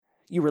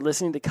You were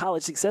listening to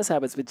College Success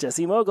Habits with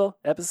Jesse Mogul,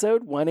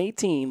 episode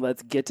 118.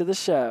 Let's get to the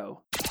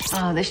show.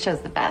 Oh, this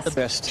show's the best. The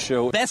best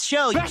show. Best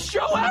show. Best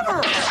show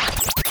ever!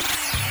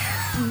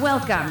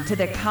 Welcome to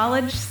the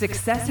College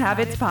Success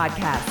Habits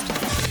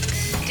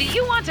Podcast. Do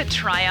you want to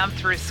triumph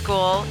through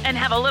school and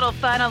have a little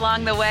fun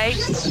along the way?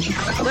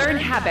 Learn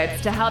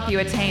habits to help you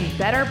attain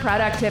better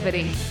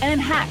productivity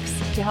And hacks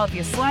to help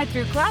you slide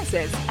through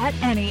classes at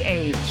any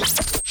age.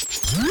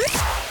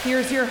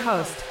 Here's your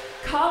host,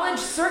 college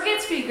circuit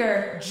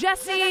speaker,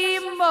 Jesse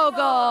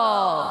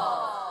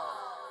Mogul.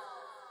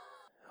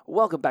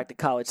 Welcome back to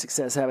College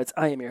Success Habits.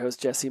 I am your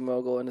host, Jesse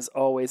Mogul, and as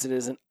always, it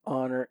is an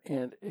honor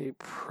and a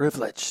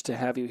privilege to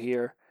have you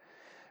here.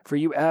 For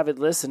you avid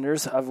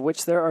listeners, of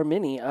which there are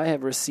many, I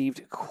have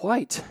received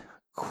quite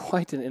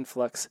an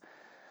influx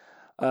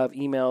of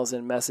emails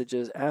and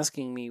messages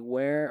asking me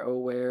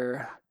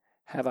where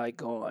have I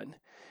gone.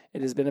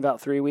 It has been about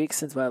 3 weeks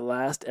since my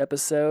last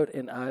episode,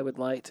 and I would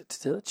like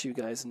to let you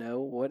guys know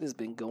what has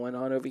been going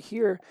on over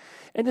here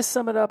and to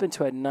sum it up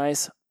into a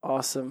nice,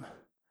 awesome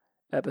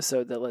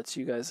episode that lets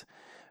you guys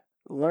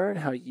learn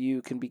how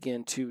you can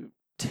begin to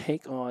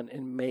take on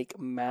and make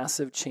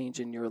massive change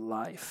in your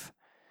life.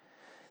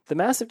 The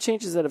massive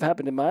changes that have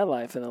happened in my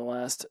life in the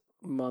last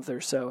month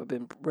or so have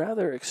been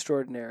rather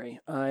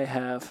extraordinary. I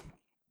have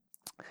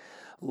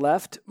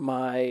left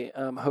my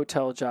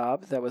hotel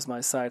job. That was my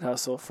side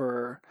hustle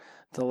for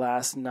the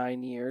last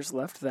 9 years.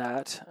 Left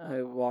that.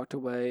 I walked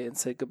away and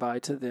said goodbye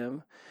to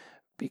them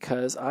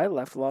because I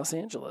left Los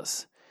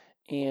Angeles.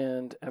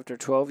 And after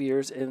 12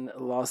 years in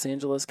Los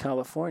Angeles,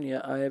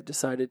 California, I have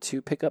decided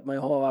to pick up my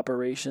whole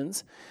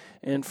operations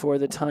and for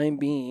the time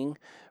being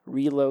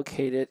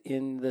relocate it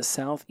in the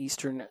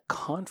Southeastern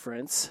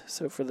Conference.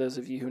 So for those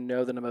of you who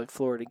know that I'm a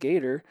Florida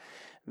Gator,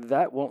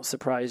 that won't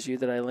surprise you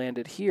that I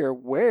landed here.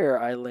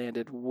 Where I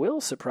landed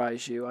will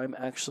surprise you. I'm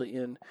actually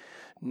in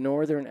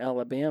northern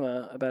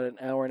Alabama, about an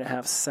hour and a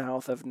half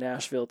south of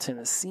Nashville,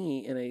 Tennessee,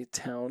 in a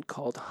town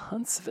called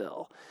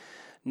Huntsville,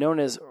 known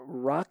as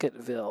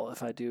Rocketville,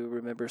 if I do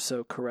remember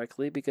so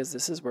correctly, because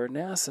this is where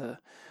NASA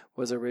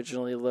was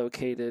originally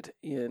located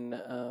in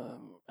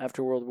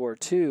after World War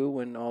II,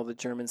 when all the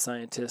German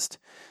scientists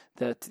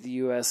that the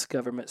U.S.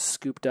 government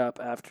scooped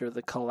up after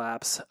the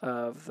collapse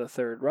of the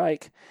Third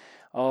Reich.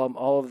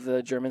 All of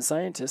the German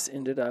scientists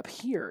ended up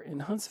here in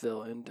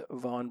Huntsville, and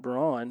von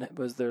Braun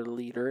was their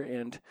leader,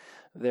 and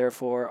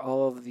therefore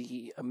all of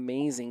the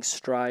amazing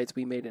strides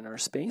we made in our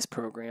space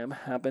program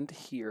happened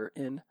here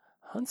in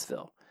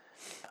Huntsville.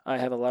 I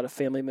have a lot of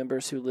family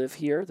members who live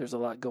here. There's a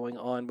lot going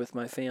on with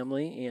my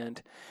family,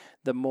 and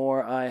the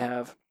more I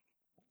have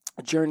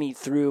journeyed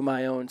through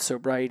my own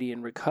sobriety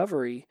and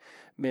recovery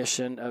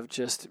mission of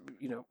just,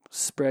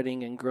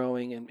 spreading and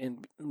growing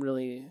and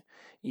really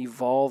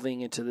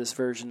evolving into this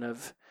version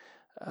of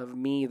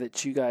me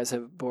that you guys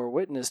have bore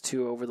witness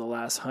to over the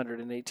last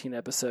 118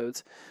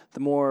 episodes, the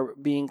more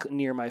being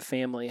near my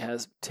family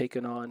has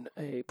taken on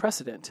a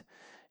precedent.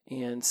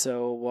 And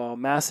so while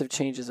massive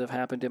changes have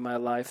happened in my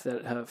life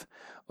that have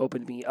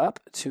opened me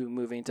up to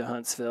moving to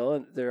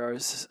Huntsville, there are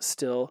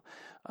still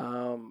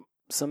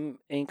some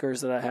anchors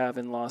that I have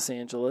in Los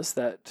Angeles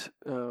that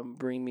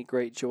bring me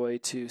great joy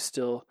to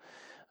still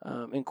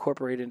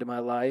incorporate into my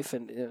life.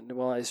 And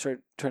while I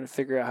start trying to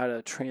figure out how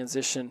to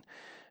transition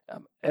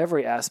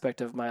every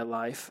aspect of my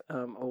life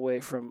away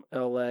from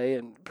LA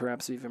and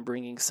perhaps even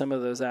bringing some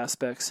of those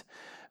aspects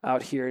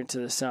out here into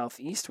the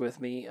Southeast with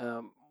me,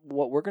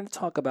 what we're going to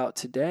talk about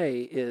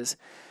today is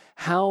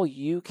how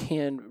you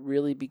can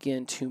really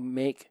begin to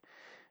make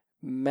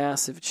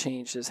massive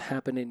changes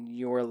happen in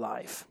your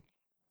life.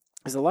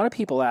 Because a lot of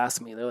people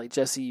ask me, they're like,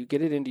 Jesse, you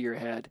get it into your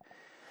head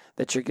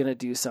that you're going to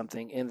do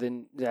something, and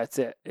then that's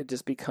it. It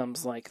just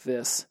becomes like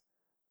this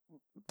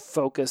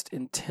focused,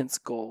 intense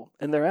goal.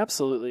 And they're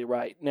absolutely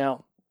right.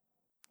 Now,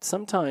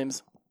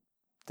 sometimes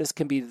this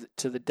can be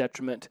to the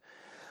detriment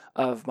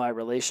of my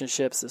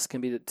relationships. This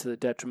can be to the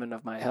detriment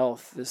of my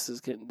health.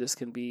 This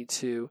can be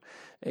to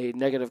a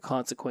negative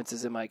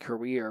consequences in my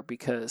career,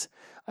 because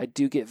I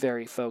do get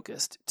very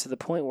focused to the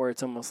point where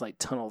it's almost like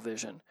tunnel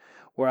vision,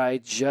 where I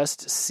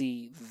just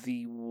see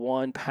the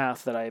one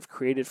path that I've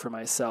created for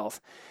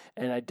myself,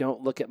 and I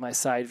don't look at my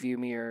side view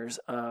mirrors.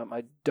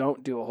 I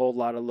don't do a whole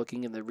lot of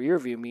looking in the rear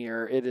view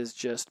mirror. It is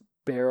just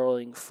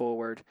barreling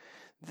forward.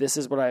 This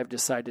is what I have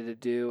decided to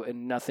do,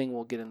 and nothing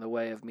will get in the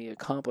way of me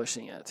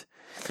accomplishing it.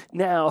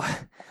 Now,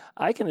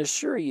 I can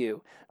assure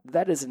you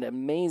that is an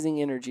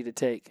amazing energy to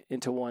take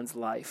into one's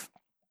life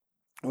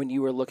when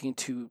you are looking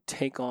to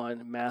take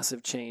on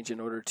massive change in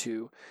order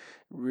to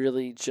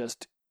really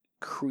just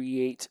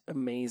create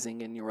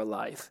amazing in your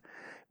life.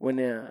 When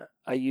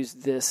I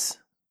used this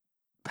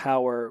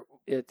power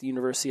at the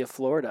University of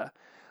Florida,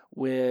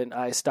 when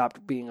I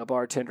stopped being a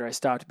bartender, I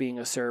stopped being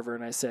a server,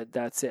 and I said,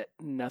 that's it,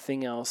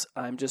 nothing else.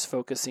 I'm just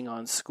focusing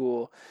on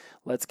school.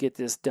 Let's get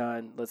this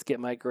done. Let's get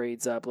my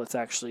grades up. Let's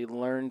actually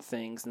learn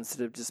things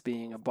instead of just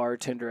being a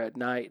bartender at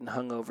night and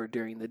hungover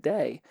during the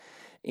day.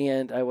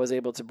 And I was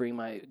able to bring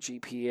my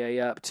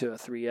GPA up to a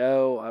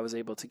 3.0. I was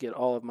able to get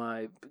all of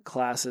my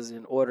classes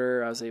in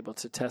order. I was able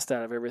to test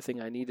out of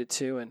everything I needed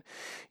to. And,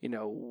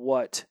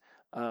 what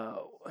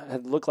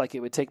had looked like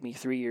it would take me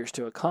 3 years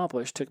to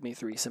accomplish took me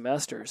 3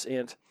 semesters.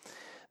 And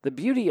the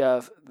beauty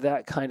of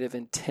that kind of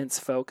intense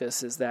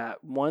focus is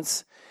that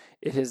once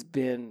it has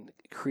been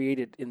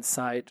created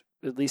inside,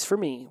 at least for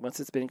me, once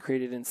it's been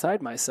created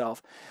inside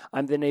myself,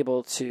 I'm then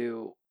able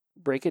to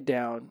break it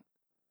down,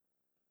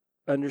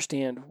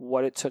 understand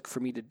what it took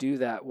for me to do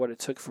that, what it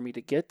took for me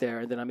to get there,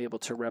 and then I'm able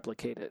to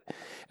replicate it.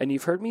 And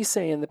you've heard me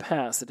say in the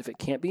past that if it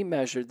can't be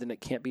measured, then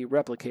it can't be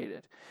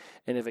replicated.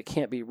 And if it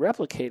can't be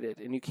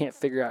replicated and you can't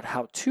figure out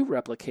how to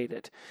replicate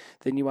it,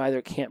 then you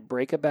either can't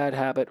break a bad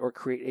habit or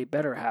create a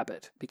better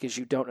habit because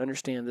you don't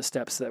understand the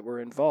steps that were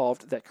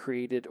involved that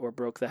created or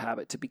broke the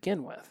habit to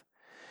begin with.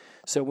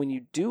 So when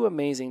you do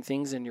amazing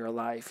things in your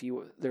life,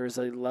 there is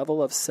a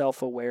level of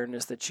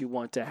self-awareness that you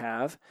want to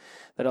have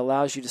that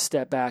allows you to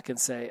step back and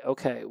say,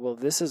 okay, well,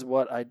 this is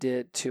what I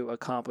did to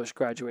accomplish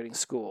graduating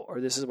school,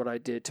 or this is what I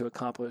did to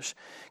accomplish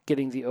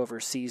getting the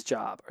overseas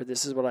job, or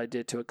this is what I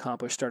did to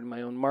accomplish starting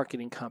my own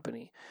marketing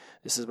company.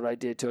 This is what I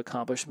did to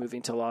accomplish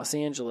moving to Los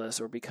Angeles,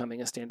 or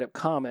becoming a stand-up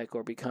comic,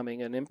 or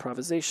becoming an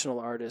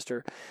improvisational artist,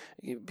 or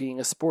being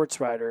a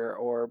sports writer,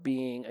 or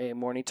being a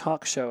morning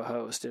talk show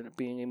host, and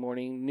being a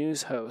morning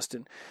news host.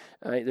 And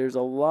there's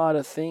a lot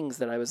of things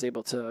that I was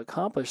able to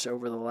accomplish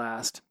over the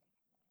last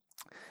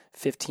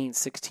 15,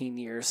 16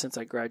 years since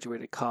I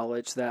graduated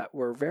college that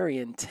were very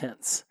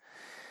intense.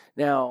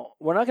 Now,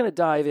 we're not going to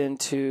dive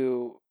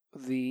into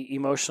the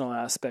emotional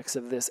aspects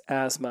of this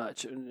as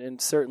much. And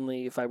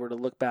certainly if I were to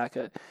look back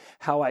at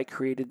how I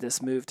created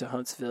this move to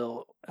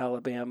Huntsville,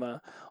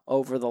 Alabama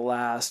over the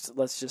last,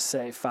 let's just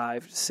say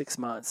 5-6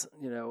 months,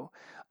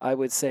 I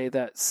would say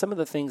that some of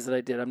the things that I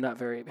did, I'm not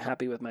very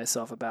happy with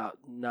myself about,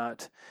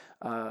 not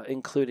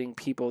including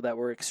people that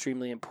were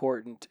extremely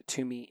important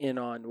to me in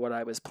on what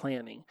I was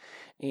planning,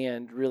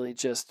 and really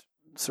just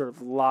sort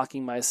of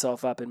locking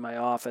myself up in my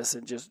office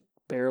and just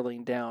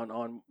barreling down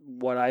on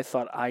what I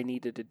thought I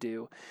needed to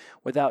do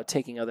without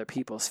taking other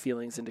people's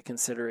feelings into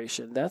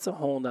consideration. That's a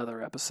whole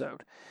nother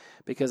episode,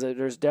 because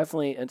there's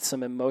definitely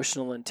some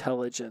emotional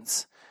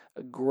intelligence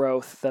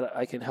growth that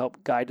I can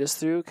help guide us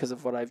through because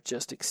of what I've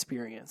just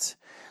experienced.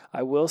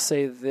 I will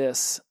say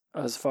this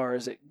as far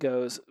as it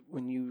goes: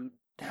 when you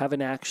have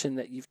an action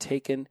that you've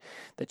taken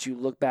that you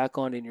look back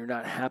on and you're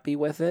not happy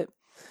with it,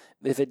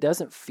 if it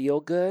doesn't feel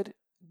good,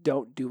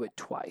 don't do it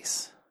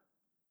twice.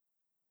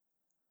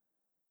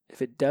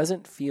 If it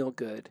doesn't feel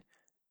good,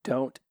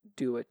 don't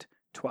do it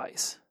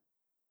twice.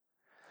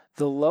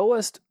 The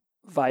lowest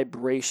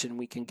vibration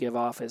we can give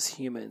off as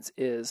humans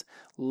is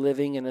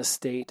living in a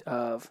state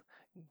of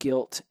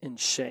guilt and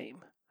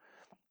shame.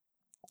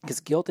 Because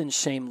guilt and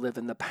shame live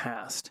in the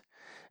past.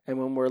 And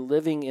when we're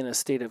living in a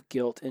state of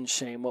guilt and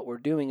shame, what we're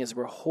doing is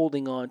we're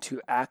holding on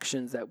to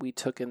actions that we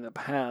took in the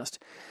past,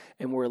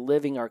 and we're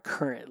living our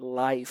current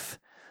life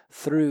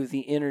through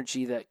the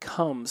energy that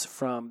comes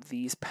from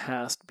these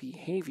past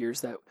behaviors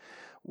that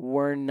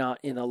were not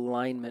in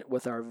alignment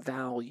with our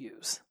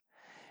values.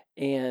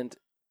 And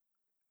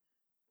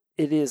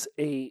it is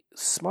a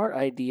smart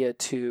idea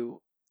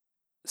to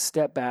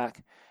step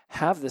back,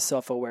 have the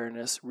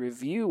self-awareness,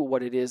 review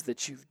what it is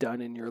that you've done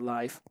in your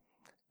life.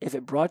 If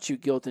it brought you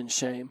guilt and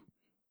shame,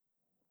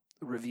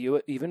 review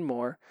it even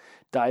more,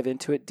 dive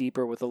into it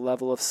deeper with a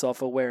level of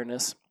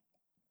self-awareness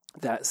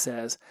that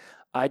says,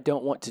 I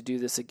don't want to do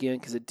this again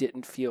because it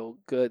didn't feel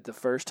good the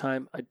first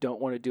time. I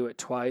don't want to do it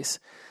twice.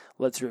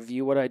 Let's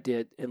review what I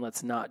did and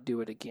let's not do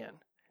it again.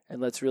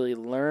 And let's really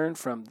learn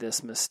from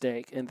this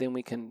mistake. And then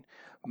we can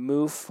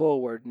move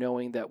forward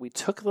knowing that we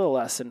took the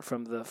lesson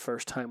from the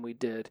first time we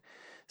did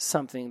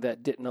something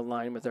that didn't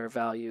align with our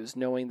values,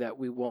 knowing that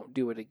we won't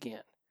do it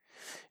again.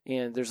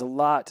 And there's a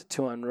lot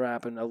to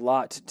unwrap and a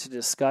lot to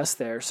discuss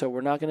there. So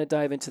we're not going to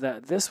dive into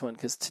that this one,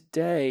 because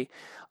today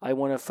I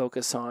want to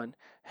focus on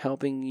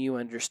helping you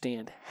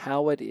understand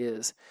how it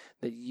is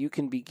that you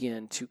can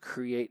begin to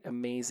create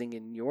amazing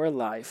in your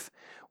life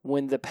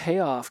when the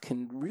payoff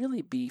can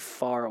really be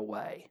far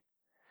away.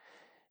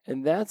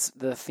 And that's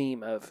the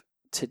theme of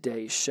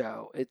today's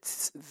show.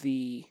 It's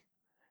the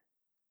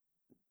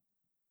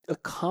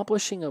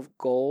accomplishing of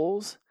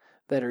goals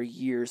that are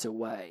years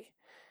away.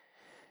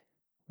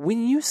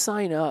 When you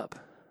sign up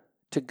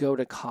to go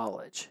to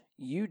college,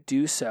 you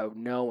do so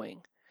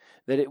knowing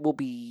that it will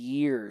be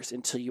years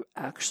until you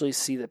actually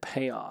see the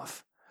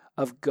payoff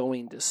of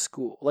going to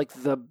school, like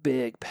the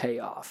big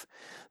payoff,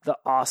 the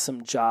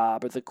awesome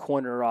job or the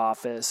corner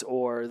office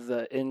or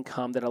the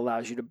income that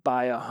allows you to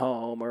buy a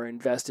home or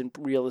invest in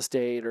real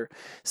estate or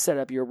set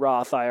up your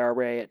Roth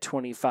IRA at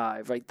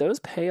 25. Like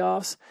those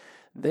payoffs,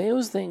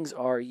 those things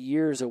are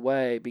years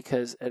away,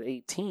 because at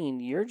 18,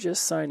 you're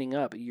just signing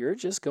up. You're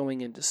just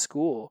going into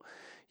school.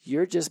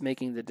 You're just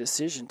making the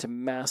decision to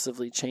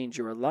massively change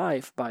your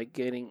life by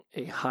getting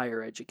a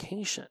higher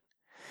education.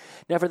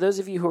 Now, for those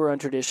of you who are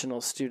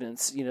untraditional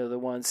students, the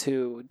ones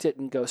who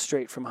didn't go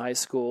straight from high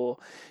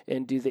school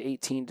and do the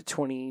 18 to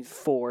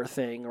 24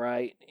 thing,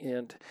 right,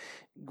 and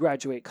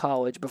graduate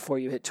college before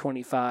you hit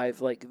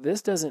 25, like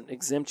this doesn't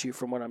exempt you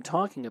from what I'm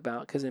talking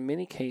about, because in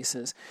many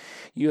cases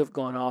you have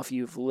gone off,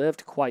 you've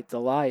lived quite the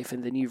life,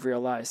 and then you've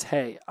realized,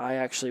 hey, I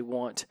actually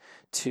want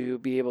to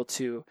be able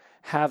to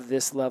have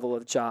this level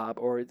of job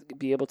or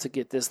be able to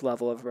get this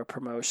level of a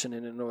promotion,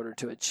 and in order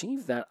to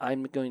achieve that,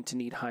 I'm going to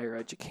need higher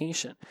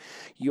education.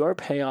 Your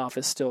payoff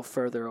is still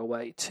further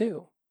away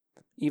too.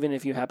 Even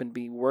if you happen to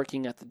be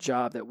working at the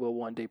job that will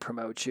one day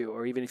promote you,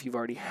 or even if you've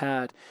already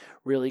had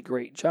really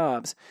great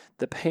jobs,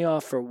 the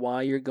payoff for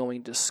why you're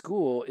going to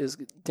school is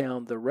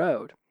down the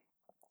road.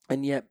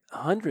 And yet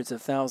hundreds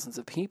of thousands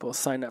of people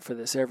sign up for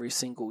this every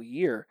single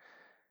year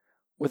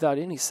without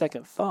any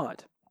second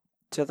thought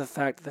to the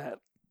fact that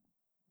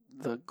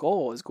the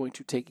goal is going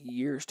to take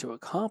years to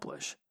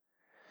accomplish.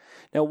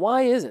 Now,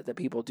 why is it that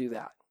people do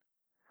that?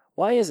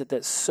 Why is it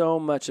that so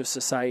much of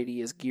society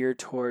is geared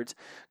towards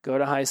go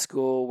to high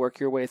school, work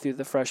your way through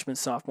the freshman,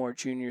 sophomore,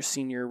 junior,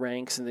 senior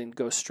ranks, and then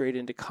go straight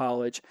into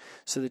college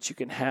so that you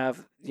can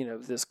have,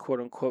 this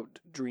quote-unquote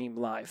dream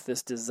life,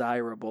 this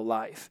desirable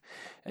life?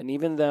 And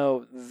even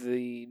though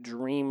the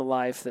dream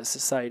life that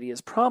society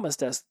has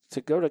promised us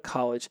to go to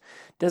college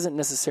doesn't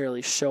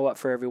necessarily show up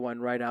for everyone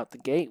right out the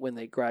gate when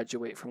they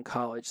graduate from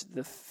college,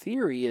 the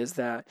theory is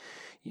that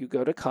you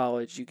go to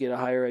college, you get a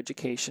higher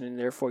education, and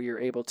therefore you're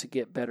able to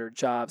get better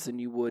jobs than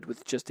you would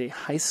with just a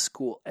high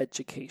school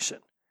education.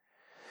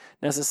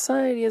 Now,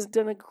 society has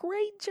done a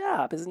great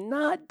job, has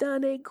not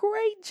done a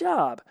great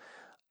job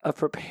of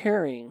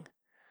preparing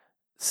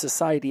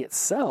society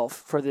itself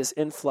for this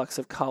influx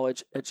of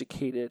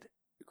college-educated,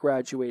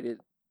 graduated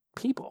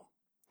people.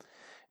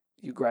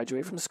 You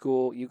graduate from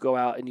school, you go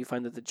out and you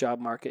find that the job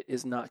market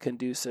is not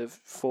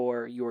conducive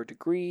for your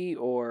degree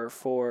or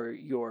for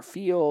your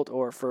field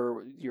or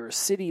for your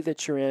city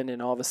that you're in,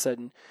 and all of a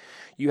sudden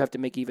you have to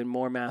make even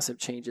more massive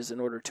changes in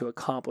order to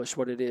accomplish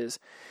what it is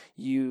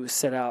you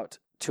set out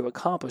to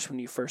accomplish when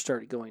you first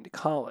started going to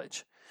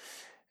college.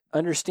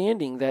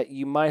 Understanding that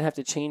you might have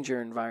to change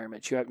your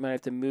environment. You might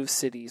have to move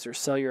cities or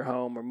sell your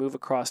home or move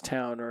across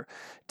town or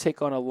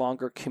take on a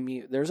longer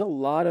commute. There's a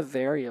lot of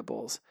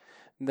variables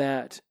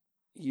that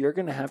you're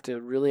going to have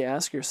to really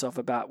ask yourself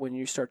about when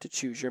you start to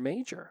choose your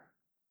major.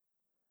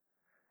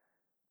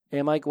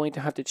 Am I going to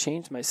have to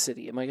change my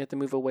city? Am I going to have to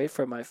move away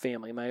from my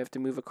family? Am I going to have to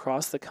move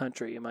across the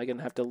country? Am I going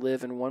to have to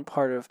live in one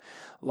part of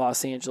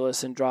Los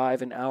Angeles and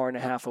drive an hour and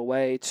a half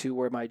away to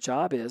where my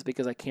job is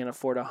because I can't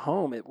afford a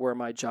home at where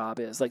my job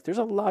is? Like, there's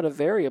a lot of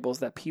variables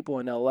that people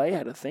in LA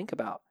had to think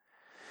about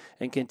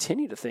and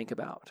continue to think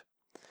about.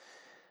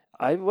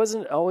 I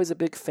wasn't always a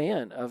big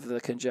fan of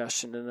the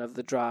congestion and of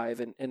the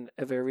drive and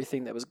of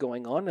everything that was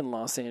going on in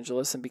Los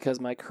Angeles. And because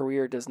my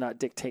career does not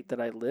dictate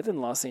that I live in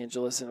Los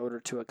Angeles in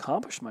order to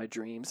accomplish my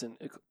dreams and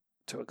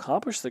to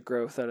accomplish the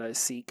growth that I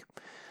seek,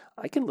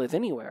 I can live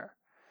anywhere.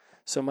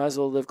 So I might as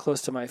well live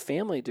close to my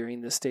family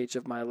during this stage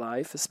of my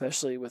life,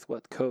 especially with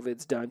what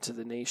COVID's done to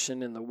the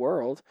nation and the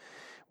world,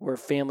 where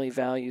family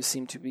values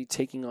seem to be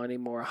taking on a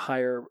more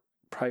higher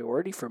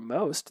priority for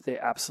most. They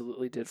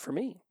absolutely did for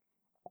me.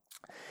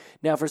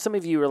 Now, for some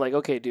of you who are like,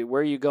 okay, dude,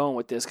 where are you going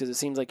with this? Because it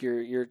seems like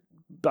you're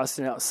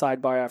busting out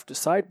sidebar after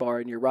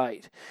sidebar, and you're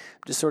right.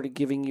 I'm just sort of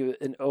giving you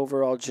an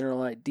overall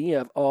general idea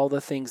of all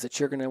the things that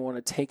you're going to want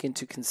to take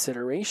into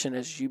consideration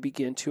as you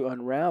begin to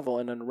unravel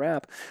and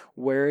unwrap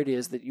where it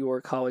is that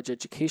your college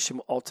education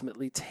will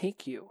ultimately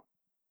take you.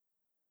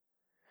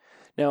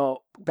 Now,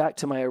 back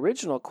to my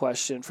original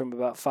question from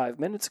about 5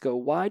 minutes ago,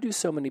 why do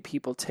so many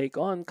people take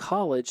on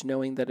college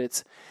knowing that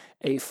it's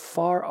a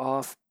far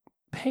off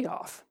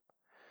payoff?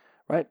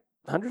 Right?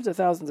 Hundreds of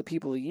thousands of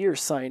people a year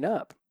sign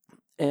up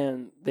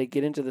and they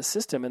get into the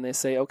system and they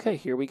say, okay,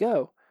 here we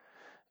go.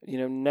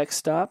 Next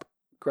stop,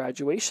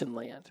 graduation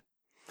land.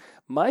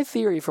 My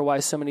theory for why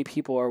so many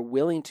people are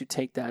willing to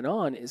take that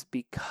on is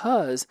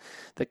because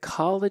the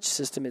college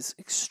system is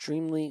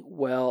extremely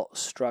well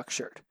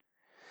structured.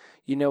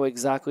 You know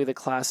exactly the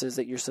classes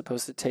that you're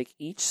supposed to take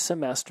each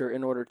semester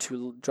in order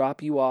to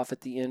drop you off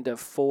at the end of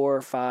 4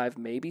 or 5,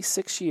 maybe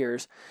 6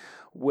 years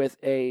with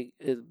a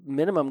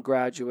minimum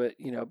graduate,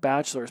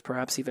 bachelor's,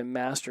 perhaps even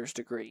master's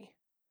degree.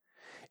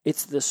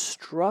 It's the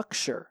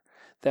structure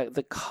that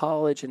the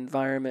college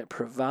environment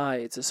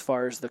provides as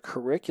far as the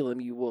curriculum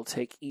you will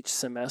take each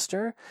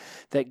semester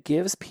that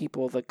gives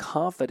people the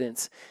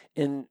confidence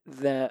in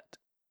that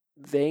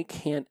they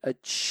can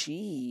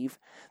achieve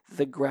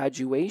the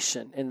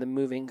graduation and the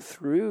moving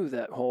through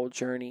that whole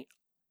journey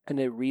in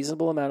a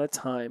reasonable amount of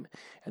time,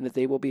 and that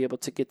they will be able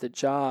to get the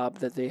job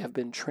that they have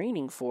been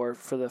training for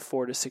the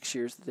 4 to 6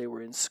 years that they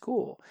were in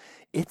school.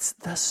 It's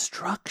the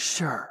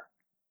structure.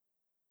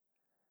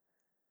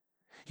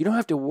 You don't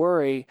have to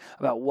worry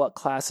about what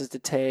classes to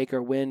take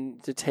or when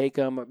to take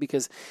them,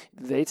 because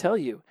they tell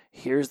you,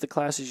 here's the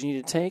classes you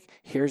need to take,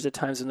 here's the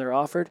times when they're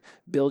offered,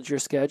 build your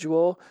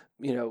schedule,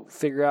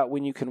 figure out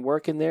when you can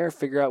work in there,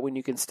 figure out when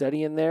you can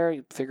study in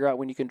there, figure out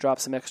when you can drop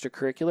some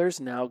extracurriculars,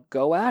 now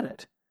go at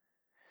it.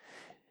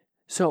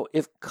 So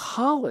if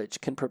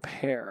college can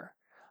prepare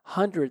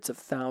hundreds of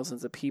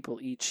thousands of people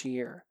each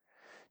year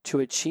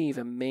to achieve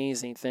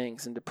amazing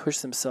things and to push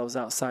themselves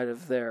outside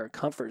of their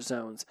comfort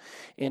zones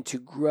and to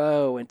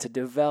grow and to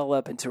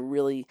develop and to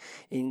really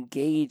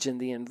engage in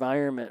the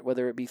environment,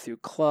 whether it be through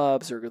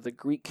clubs or the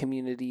Greek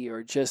community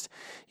or just,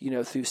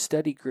 through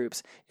study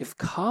groups. If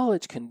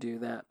college can do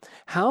that,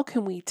 how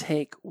can we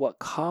take what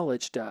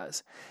college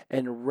does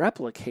and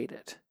replicate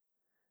it,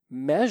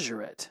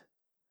 measure it,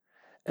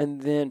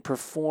 and then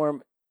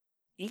perform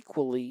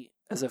equally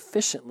as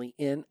efficiently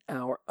in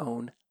our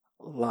own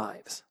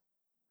lives?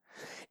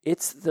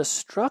 It's the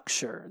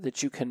structure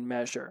that you can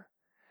measure.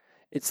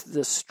 It's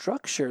the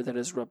structure that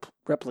is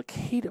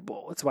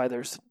replicatable. It's why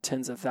there's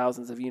tens of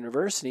thousands of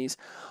universities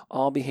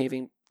all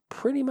behaving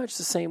pretty much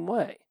the same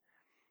way.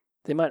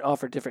 They might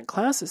offer different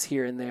classes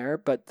here and there,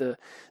 but the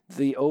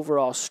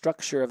overall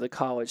structure of the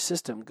college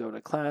system: go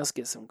to class,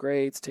 get some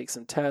grades, take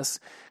some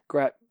tests,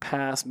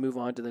 pass, move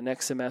on to the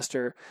next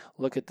semester,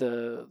 look at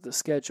the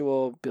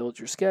schedule, build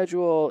your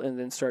schedule, and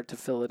then start to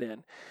fill it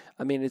in.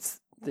 I mean,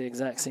 it's the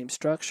exact same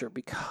structure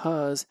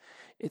because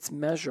it's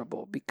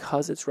measurable,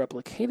 because it's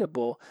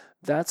replicatable.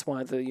 That's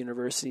why the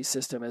university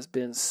system has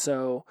been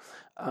so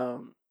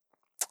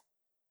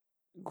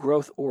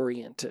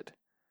growth-oriented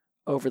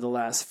over the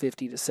last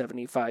 50 to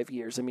 75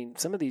 years. I mean,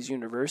 some of these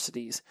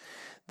universities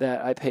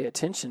that I pay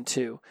attention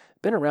to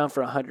have been around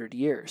for 100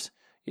 years.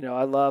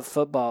 I love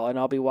football, and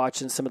I'll be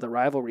watching some of the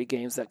rivalry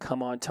games that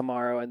come on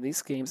tomorrow, and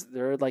these games,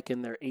 they're like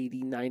in their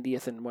 80th,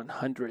 90th, and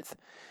 100th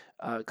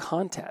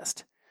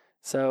contest.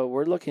 So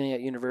we're looking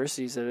at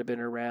universities that have been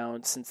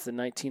around since the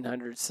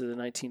 1900s to the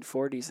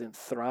 1940s and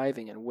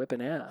thriving and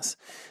whipping ass,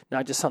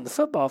 not just on the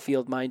football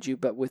field, mind you,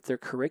 but with their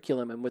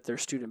curriculum and with their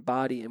student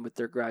body and with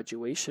their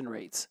graduation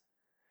rates.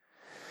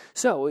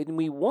 So when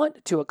we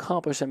want to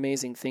accomplish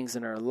amazing things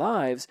in our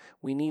lives,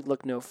 we need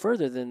look no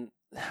further than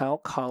how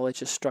college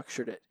has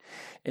structured it.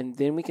 And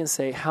then we can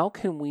say, how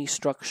can we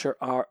structure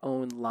our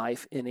own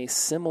life in a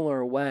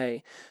similar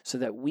way so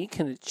that we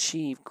can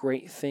achieve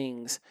great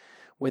things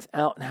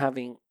without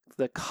having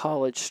the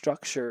college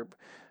structure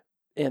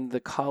and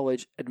the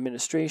college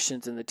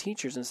administrations and the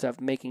teachers and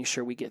stuff making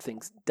sure we get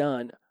things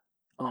done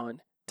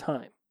on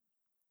time.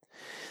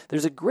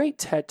 There's a great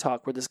TED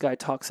Talk where this guy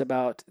talks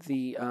about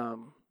the I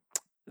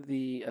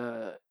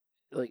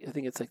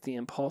think it's like the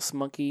impulse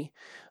monkey,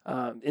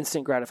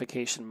 instant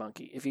gratification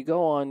monkey. If you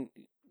go on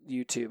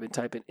YouTube and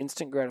type in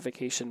instant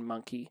gratification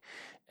monkey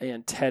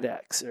and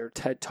TEDx or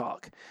TED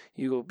Talk,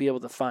 you will be able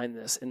to find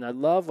this. And I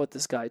love what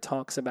this guy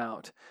talks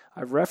about.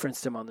 I've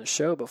referenced him on the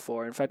show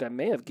before. In fact, I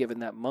may have given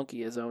that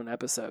monkey his own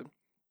episode.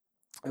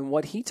 And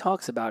what he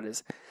talks about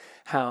is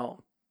how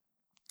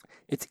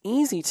it's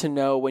easy to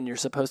know when you're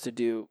supposed to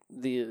do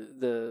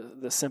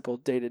the simple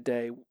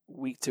day-to-day,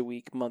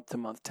 week-to-week,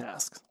 month-to-month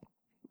tasks.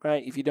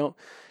 Right? If you don't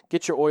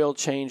get your oil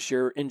changed,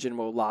 your engine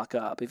will lock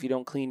up. If you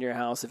don't clean your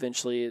house,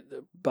 eventually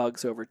the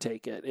bugs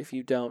overtake it. If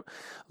you don't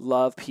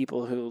love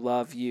people who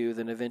love you,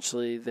 then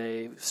eventually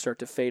they start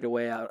to fade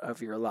away out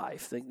of your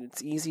life.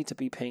 It's easy to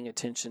be paying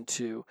attention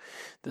to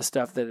the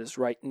stuff that is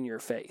right in your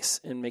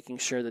face and making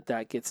sure that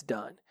that gets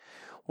done.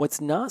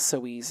 What's not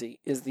so easy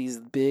is these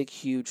big,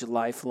 huge,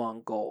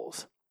 lifelong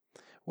goals.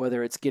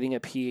 Whether it's getting a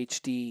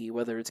PhD,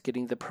 whether it's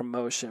getting the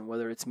promotion,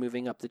 whether it's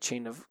moving up the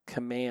chain of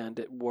command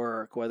at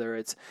work, whether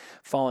it's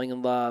falling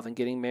in love and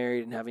getting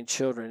married and having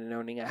children and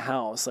owning a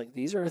house. Like,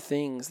 these are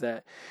things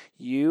that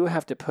you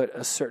have to put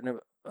a certain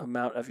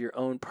amount of your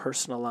own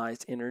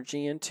personalized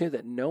energy into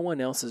that no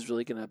one else is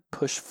really going to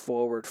push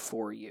forward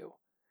for you,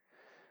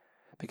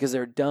 because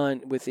they're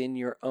done within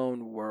your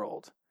own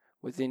world,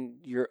 within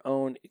your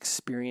own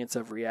experience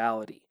of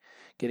reality.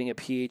 Getting a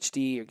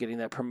PhD or getting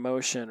that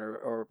promotion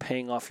or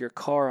paying off your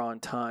car on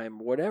time,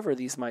 whatever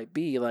these might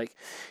be, like,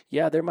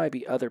 yeah, there might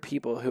be other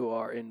people who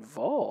are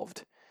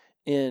involved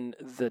in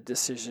the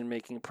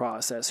decision-making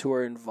process, who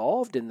are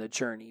involved in the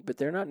journey, but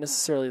they're not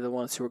necessarily the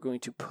ones who are going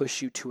to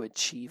push you to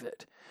achieve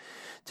it.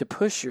 To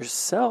push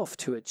yourself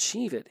to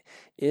achieve it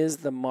is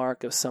the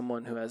mark of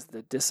someone who has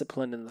the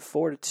discipline and the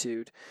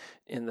fortitude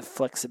and the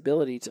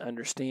flexibility to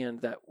understand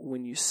that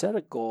when you set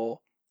a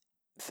goal,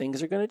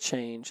 things are going to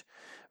change.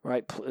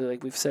 Right,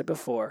 like we've said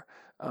before,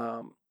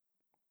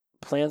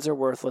 plans are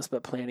worthless,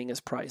 but planning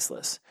is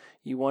priceless.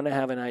 You want to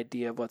have an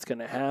idea of what's going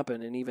to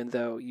happen, and even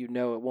though you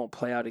know it won't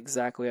play out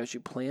exactly as you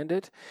planned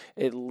it,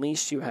 at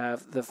least you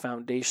have the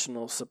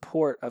foundational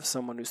support of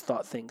someone who's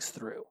thought things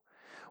through.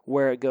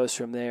 Where it goes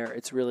from there,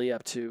 it's really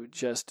up to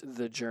just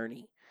the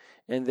journey.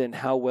 And then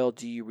how well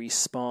do you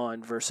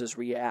respond versus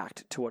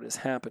react to what is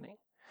happening?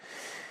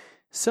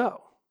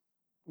 So,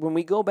 when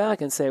we go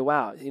back and say,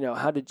 wow,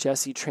 how did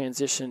Jesse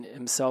transition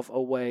himself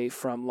away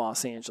from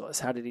Los Angeles?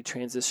 How did he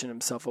transition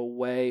himself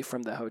away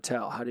from the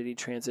hotel? How did he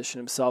transition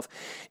himself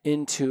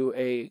into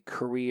a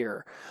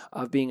career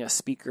of being a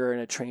speaker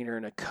and a trainer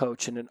and a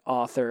coach and an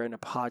author and a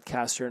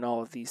podcaster and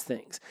all of these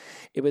things?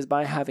 It was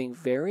by having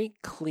very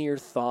clear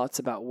thoughts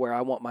about where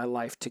I want my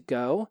life to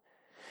go,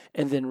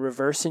 and then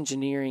reverse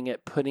engineering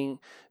it, putting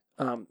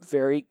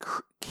very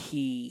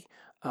key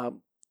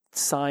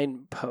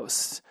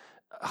signposts,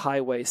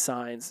 highway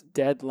signs,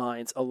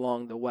 deadlines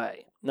along the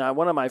way. Now,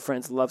 one of my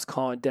friends loves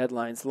calling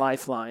deadlines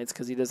lifelines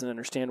because he doesn't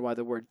understand why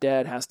the word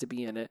dead has to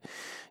be in it.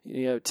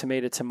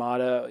 Tomato,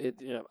 tomato.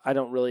 I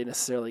don't really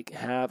necessarily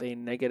have a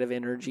negative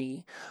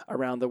energy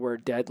around the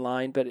word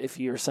deadline, but if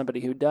you're somebody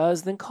who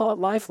does, then call it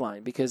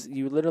lifeline, because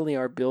you literally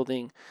are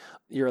building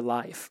your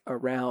life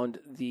around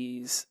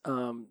these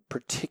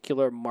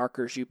particular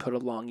markers you put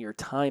along your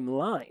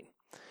timeline.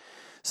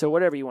 So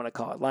whatever you want to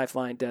call it,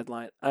 lifeline,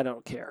 deadline, I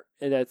don't care.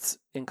 That's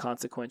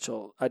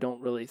inconsequential. I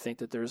don't really think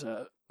that there's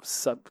a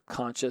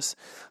subconscious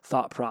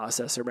thought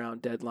process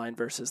around deadline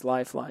versus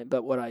lifeline.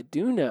 But what I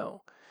do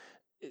know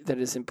that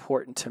is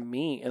important to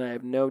me, and I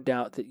have no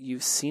doubt that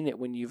you've seen it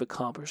when you've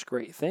accomplished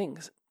great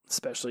things,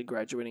 especially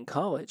graduating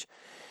college,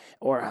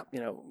 or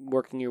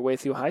working your way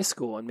through high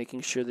school and making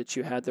sure that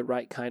you had the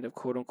right kind of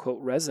quote unquote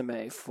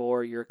resume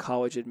for your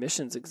college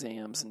admissions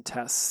exams and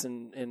tests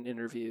and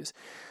interviews,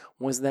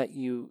 was that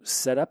you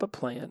set up a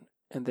plan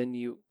and then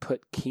you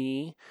put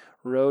key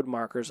road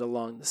markers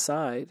along the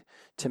side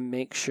to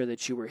make sure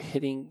that you were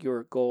hitting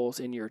your goals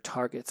and your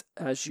targets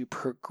as you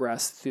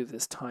progress through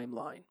this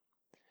timeline.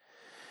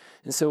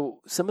 And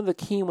so some of the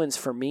key ones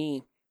for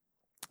me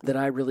that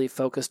I really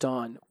focused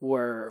on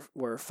were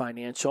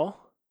financial,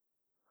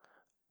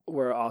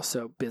 were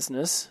also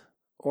business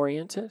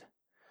oriented,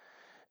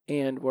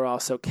 and were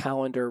also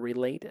calendar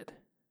related.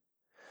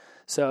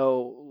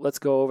 So let's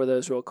go over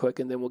those real quick,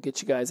 and then we'll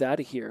get you guys out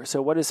of here. So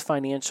what does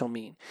financial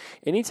mean?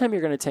 Anytime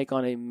you're going to take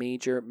on a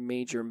major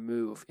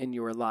move in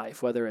your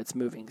life, whether it's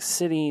moving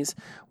cities,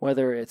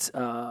 whether it's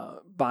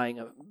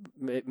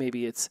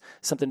maybe it's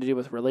something to do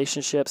with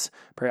relationships,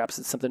 perhaps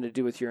it's something to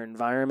do with your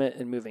environment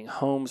and moving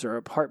homes or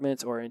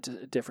apartments or into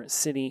a different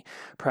city.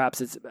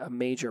 Perhaps it's a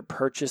major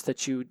purchase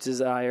that you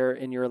desire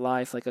in your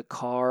life, like a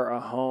car, a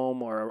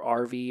home, or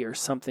an RV or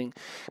something,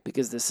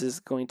 because this is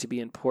going to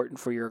be important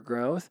for your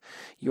growth.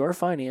 Your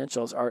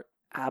financials are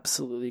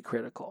absolutely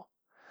critical.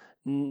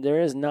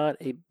 There is not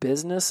a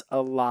business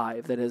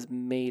alive that has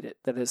made it,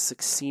 that has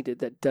succeeded,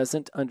 that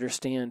doesn't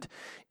understand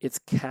its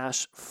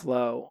cash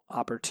flow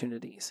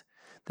opportunities,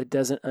 that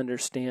doesn't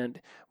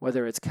understand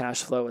whether its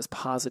cash flow is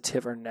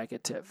positive or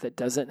negative, that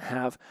doesn't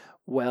have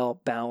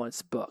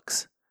well-balanced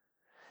books.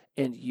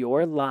 And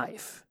your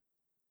life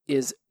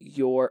is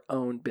your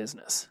own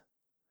business.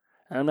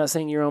 I'm not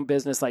saying your own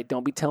business, like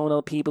don't be telling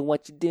other people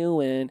what you're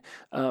doing,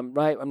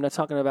 right? I'm not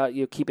talking about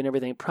you keeping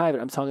everything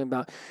private. I'm talking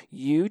about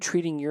you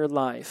treating your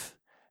life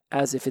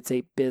as if it's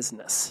a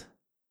business.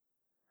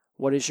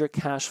 What is your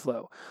cash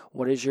flow?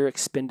 What is your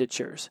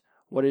expenditures?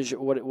 What is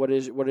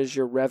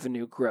your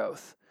revenue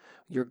growth?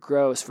 Your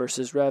gross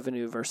versus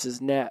revenue versus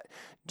net.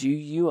 Do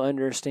you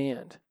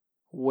understand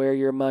where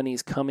your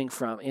money's coming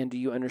from, and do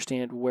you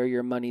understand where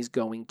your money's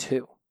going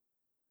to?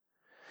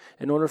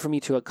 In order for me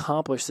to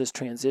accomplish this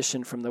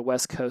transition from the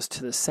West Coast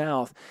to the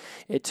South,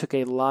 it took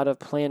a lot of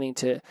planning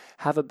to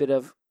have a bit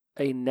of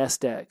a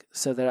nest egg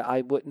so that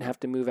I wouldn't have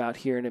to move out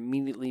here and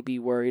immediately be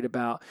worried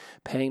about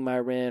paying my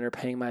rent or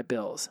paying my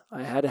bills.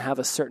 I had to have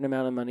a certain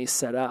amount of money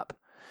set up.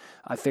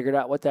 I figured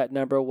out what that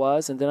number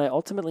was, and then I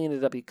ultimately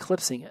ended up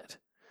eclipsing it.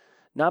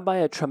 Not by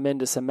a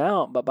tremendous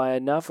amount, but by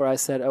enough where I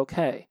said,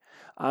 okay,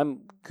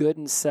 I'm good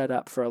and set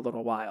up for a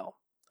little while.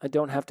 I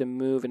don't have to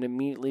move and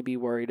immediately be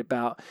worried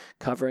about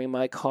covering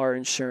my car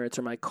insurance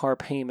or my car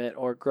payment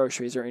or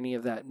groceries or any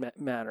of that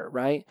matter,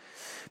 right?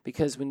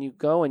 Because when you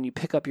go and you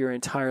pick up your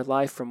entire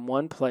life from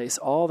one place,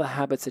 all the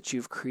habits that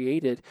you've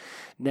created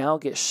now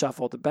get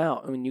shuffled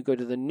about. And when you go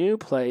to the new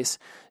place,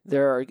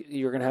 you're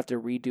going to have to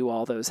redo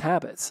all those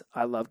habits.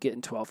 I love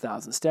getting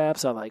 12,000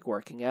 steps. I like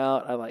working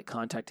out. I like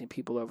contacting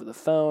people over the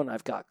phone.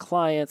 I've got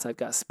clients. I've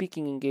got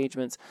speaking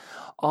engagements.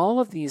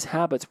 All of these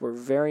habits were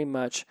very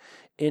much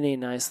in a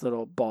nice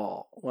little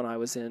ball when I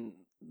was in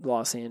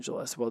Los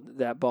Angeles. Well,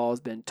 that ball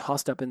has been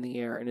tossed up in the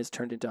air and has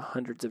turned into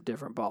hundreds of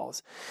different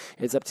balls.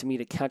 It's up to me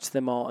to catch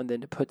them all and then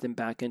to put them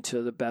back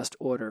into the best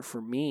order for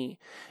me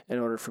in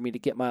order for me to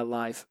get my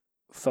life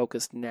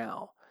focused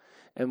now.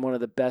 And one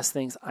of the best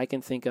things I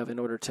can think of in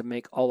order to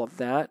make all of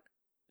that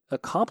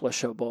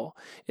accomplishable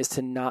is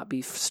to not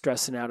be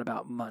stressing out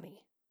about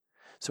money.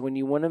 So when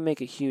you want to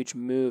make a huge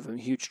move, a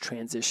huge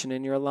transition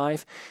in your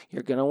life,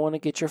 you're going to want to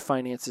get your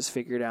finances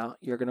figured out.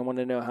 You're going to want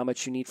to know how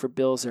much you need for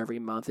bills every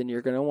month, and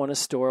you're going to want to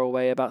store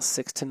away about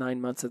 6 to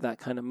 9 months of that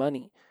kind of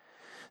money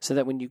so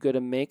that when you go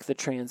to make the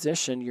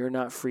transition, you're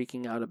not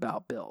freaking out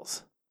about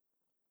bills.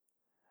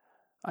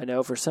 I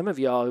know for some of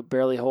y'all who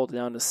barely hold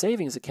down a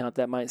savings account,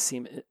 that might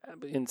seem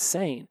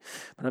insane.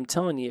 But I'm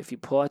telling you, if you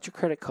pull out your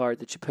credit card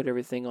that you put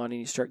everything on and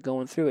you start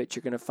going through it,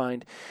 you're going to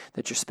find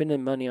that you're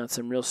spending money on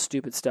some real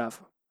stupid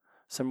stuff.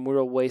 Some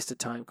real waste of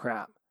time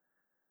crap,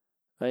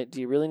 right? Do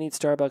you really need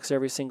Starbucks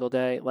every single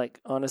day? Like,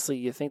 honestly,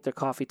 you think their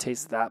coffee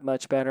tastes that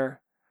much better?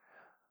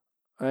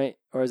 right?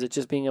 Or is it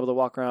just being able to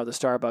walk around with a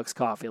Starbucks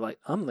coffee like,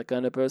 I'm the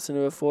kind of person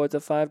who affords a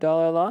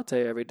 $5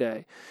 latte every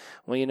day?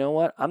 Well, you know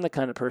what? I'm the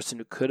kind of person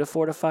who could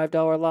afford a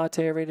 $5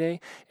 latte every day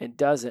and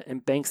doesn't,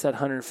 and banks that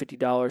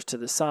 $150 to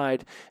the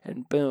side,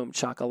 and boom,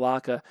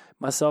 chakalaka,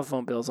 my cell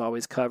phone bill's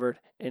always covered.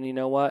 And you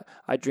know what?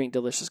 I drink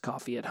delicious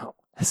coffee at home.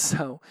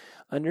 So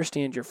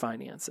understand your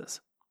finances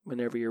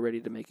whenever you're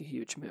ready to make a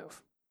huge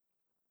move.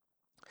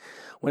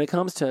 When it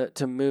comes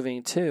to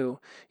moving too,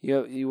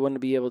 you want to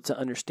be able to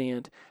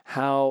understand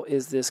how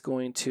is this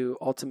going to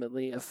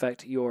ultimately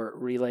affect your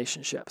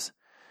relationships.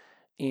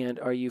 And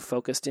are you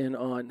focused in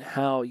on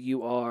how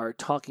you are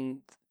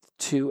talking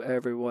to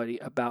everybody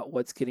about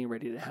what's getting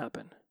ready to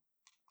happen?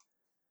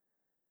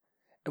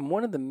 And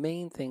one of the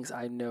main things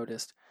I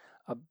noticed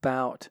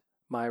about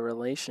my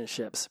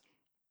relationships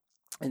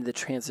and the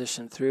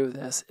transition through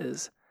this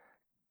is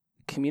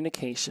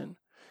communication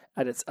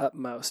at its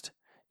utmost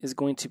is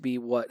going to be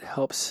what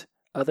helps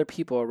other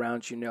people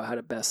around you know how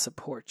to best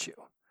support you.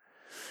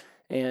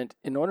 And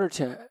in order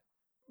to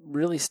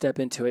really step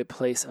into a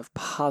place of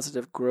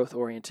positive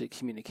growth-oriented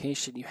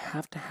communication, you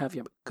have to have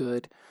a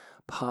good,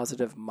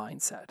 positive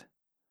mindset.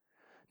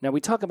 Now,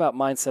 we talk about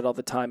mindset all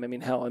the time. I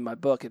mean, hell, in my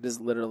book, it is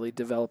literally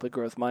develop a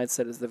growth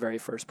mindset as the very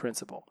first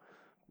principle.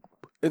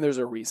 And there's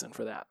a reason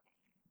for that.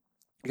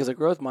 Because a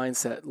growth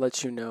mindset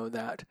lets you know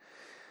that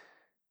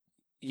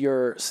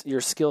your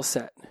skill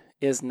set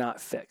is not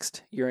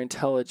fixed. Your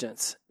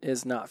intelligence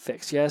is not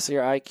fixed. Yes,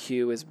 your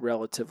IQ is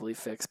relatively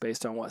fixed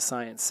based on what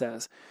science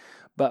says,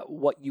 but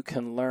what you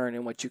can learn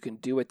and what you can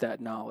do with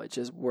that knowledge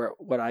is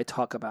what I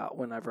talk about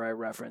whenever I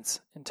reference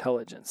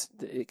intelligence.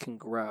 It can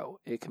grow.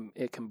 It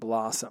can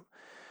blossom,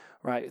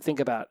 right? Think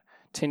about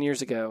 10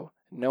 years ago,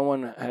 no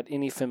one had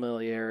any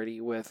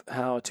familiarity with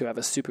how to have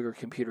a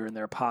supercomputer in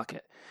their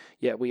pocket.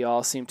 Yet we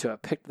all seem to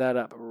have picked that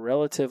up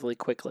relatively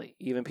quickly.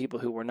 Even people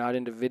who were not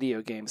into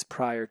video games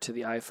prior to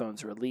the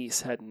iPhone's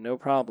release had no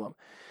problem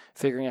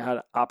figuring out how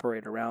to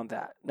operate around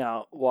that.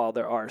 Now, while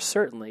there are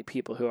certainly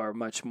people who are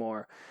much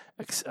more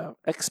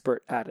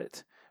expert at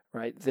it,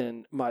 right,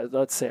 than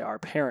let's say our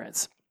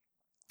parents,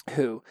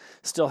 who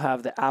still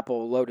have the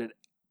Apple loaded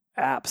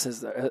apps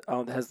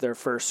as their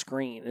first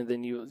screen, and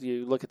then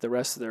you look at the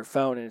rest of their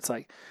phone, and it's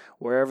like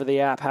wherever the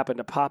app happened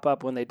to pop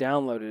up when they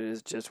download it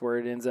is just where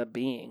it ends up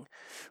being,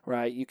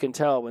 right? You can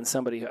tell when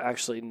somebody who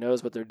actually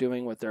knows what they're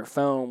doing with their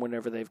phone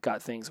whenever they've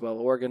got things well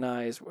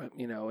organized,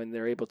 and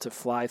they're able to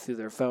fly through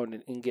their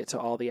phone and get to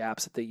all the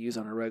apps that they use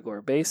on a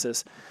regular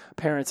basis.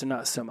 Parents are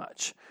not so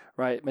much,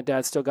 right? My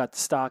dad still got the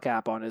stock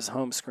app on his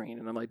home screen,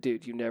 and I'm like,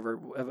 dude, you never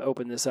have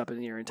opened this up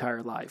in your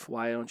entire life.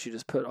 Why don't you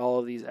just put all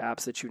of these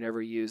apps that you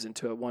never use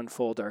into one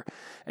folder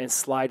and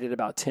slide it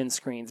about 10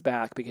 screens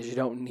back because you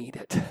don't need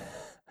it?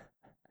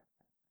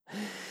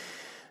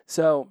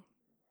 So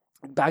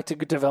back to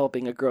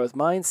developing a growth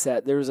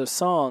mindset, there's a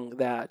song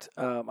that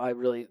I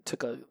really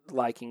took a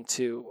liking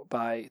to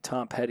by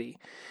Tom Petty.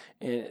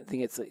 And I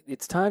think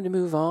it's time to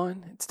move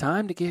on. It's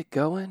time to get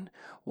going.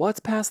 What's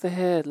past the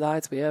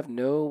headlights? We have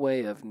no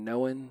way of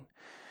knowing.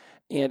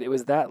 And it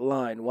was that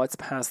line, what's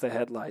past the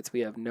headlights? We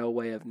have no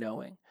way of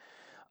knowing.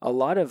 A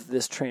lot of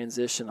this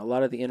transition, a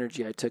lot of the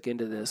energy I took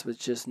into this was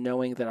just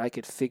knowing that I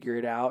could figure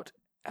it out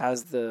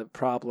as the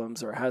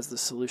problems or as the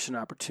solution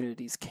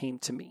opportunities came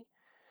to me.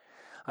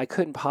 I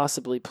couldn't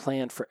possibly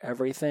plan for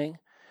everything.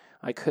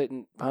 I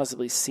couldn't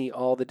possibly see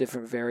all the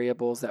different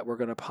variables that were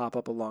going to pop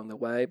up along the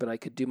way, but I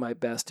could do my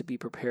best to be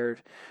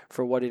prepared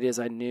for what it is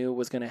I knew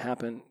was going to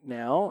happen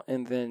now,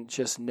 and then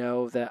just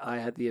know that I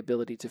had the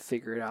ability to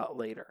figure it out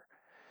later.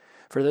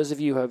 For those of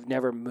you who have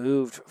never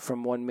moved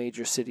from one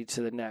major city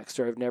to the next,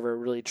 or have never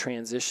really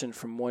transitioned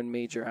from one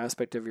major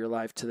aspect of your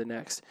life to the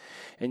next,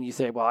 and you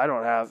think, well, I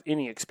don't have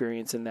any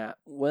experience in that.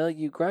 Well,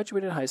 you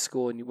graduated high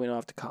school and you went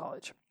off to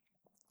college.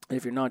 And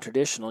if you're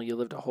non-traditional, you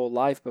lived a whole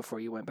life before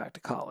you went back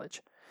to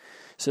college.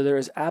 So there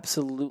is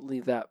absolutely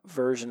that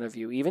version of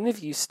you. Even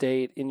if you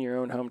stayed in your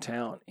own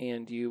hometown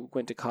and you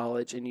went to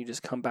college and you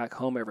just come back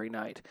home every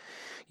night,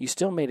 you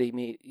still made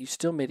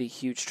a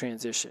huge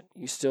transition.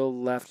 You still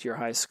left your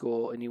high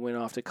school and you went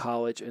off to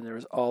college, and there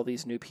was all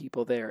these new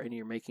people there, and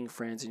you're making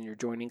friends and you're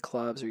joining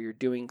clubs or you're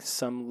doing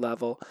some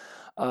level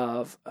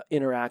of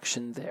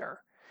interaction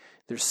there.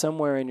 There's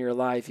somewhere in your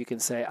life you can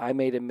say, I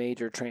made a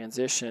major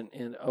transition,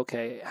 and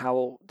okay,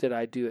 how did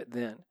I do it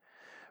then?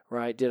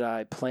 Right? Did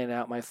I plan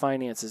out my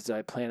finances? Did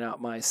I plan out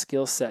my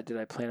skill set? Did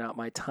I plan out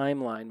my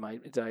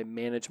timeline? Did I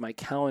manage my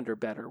calendar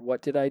better?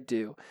 What did I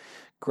do?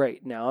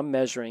 Great. Now I'm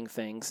measuring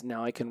things.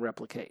 Now I can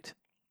replicate.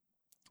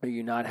 Are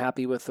you not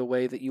happy with the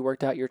way that you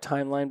worked out your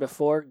timeline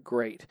before?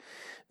 Great.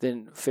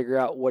 Then figure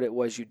out what it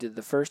was you did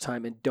the first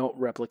time and don't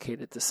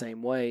replicate it the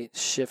same way.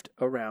 Shift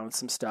around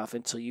some stuff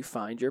until you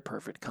find your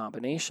perfect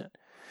combination.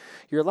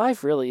 Your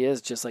life really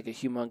is just like a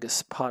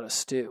humongous pot of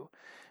stew,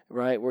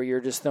 right? Where you're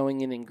just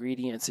throwing in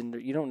ingredients and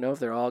you don't know if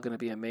they're all going to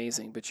be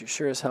amazing, but you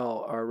sure as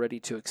hell are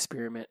ready to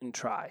experiment and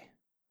try.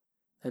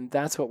 And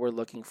that's what we're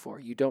looking for.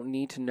 You don't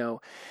need to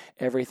know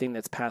everything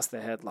that's past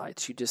the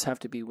headlights. You just have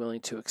to be willing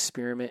to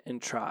experiment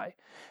and try.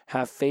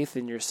 Have faith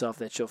in yourself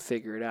that you'll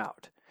figure it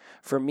out.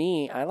 For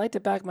me, I like to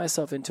back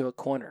myself into a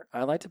corner.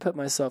 I like to put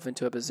myself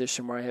into a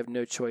position where I have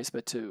no choice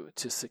but to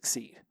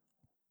succeed.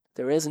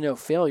 There is no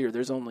failure.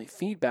 There's only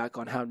feedback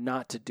on how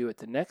not to do it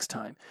the next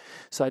time.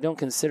 So I don't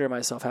consider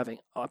myself having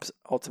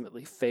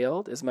ultimately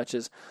failed as much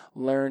as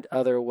learned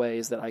other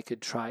ways that I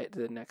could try it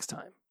the next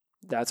time.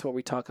 That's what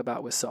we talk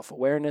about with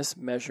self-awareness,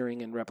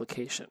 measuring, and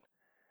replication.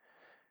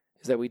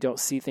 Is that we don't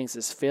see things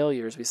as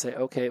failures. We say,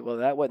 okay, well,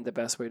 that wasn't the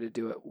best way to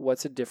do it.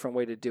 What's a different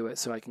way to do it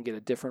so I can get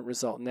a different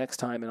result next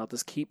time? And I'll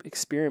just keep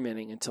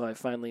experimenting until I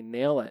finally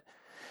nail it.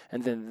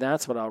 And then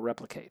that's what I'll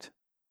replicate.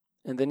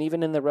 And then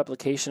even in the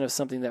replication of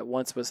something that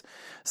once was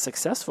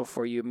successful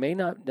for you may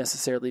not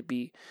necessarily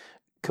be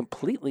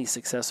completely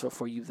successful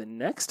for you the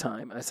next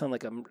time. I sound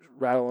like I'm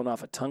rattling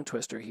off a tongue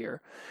twister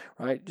here,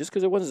 right? Just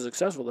because it wasn't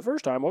successful the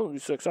first time, won't be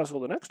successful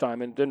the next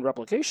time, and then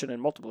replication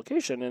and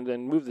multiplication, and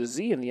then move the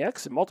z and the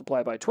x and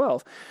multiply by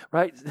 12,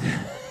 right?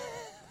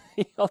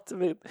 The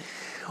ultimate,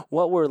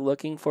 what we're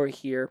looking for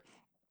here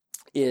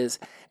is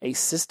a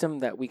system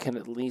that we can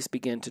at least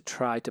begin to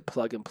try to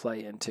plug and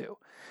play into,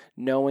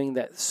 knowing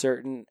that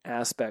certain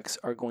aspects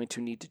are going to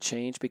need to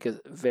change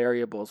because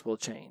variables will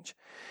change.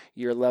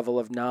 Your level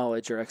of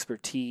knowledge or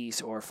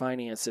expertise or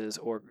finances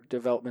or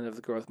development of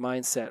the growth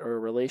mindset or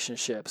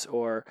relationships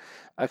or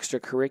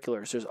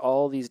extracurriculars, there's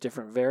all these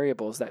different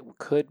variables that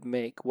could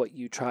make what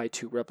you try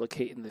to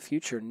replicate in the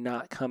future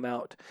not come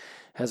out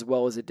as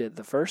well as it did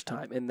the first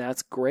time. And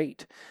that's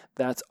great.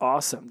 That's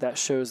awesome. That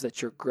shows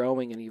that you're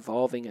growing and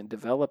evolving and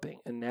developing.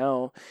 And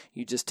now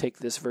you just take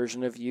this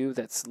version of you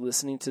that's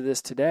listening to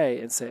this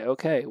today and say,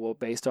 okay, well,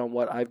 based on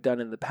what I've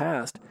done in the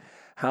past,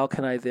 how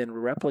can I then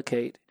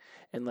replicate,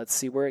 and let's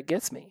see where it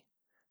gets me.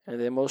 And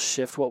then we'll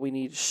shift what we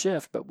need to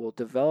shift, but we'll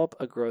develop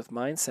a growth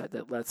mindset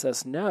that lets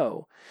us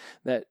know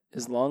that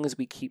as long as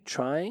we keep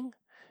trying,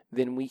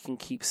 then we can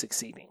keep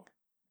succeeding.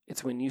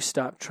 It's when you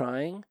stop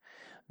trying,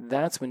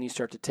 that's when you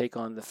start to take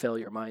on the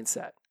failure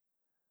mindset.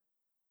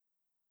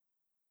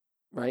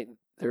 Right?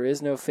 There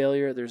is no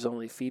failure, there's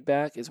only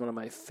feedback is one of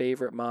my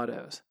favorite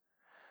mottos.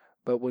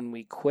 But when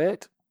we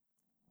quit,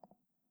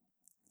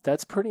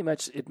 that's pretty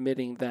much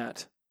admitting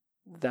that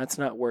that's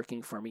not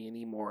working for me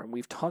anymore. And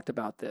we've talked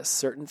about this.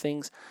 Certain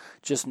things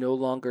just no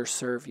longer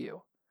serve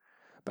you.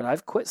 But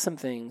I've quit some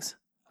things.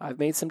 I've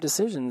made some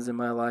decisions in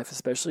my life,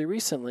 especially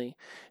recently,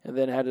 and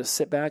then had to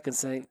sit back and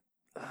say,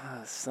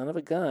 son of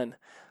a gun,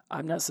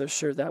 I'm not so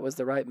sure that was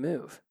the right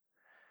move.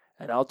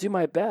 And I'll do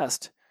my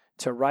best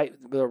to right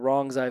the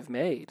wrongs I've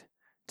made,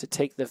 to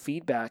take the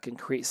feedback and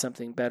create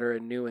something better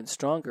and new and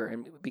stronger.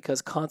 And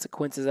because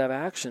consequences have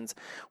actions,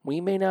 we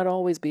may not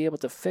always be able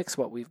to fix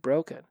what we've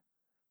broken.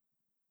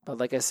 But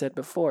like I said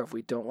before, if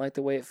we don't like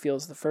the way it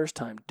feels the first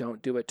time,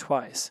 don't do it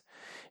twice.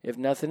 If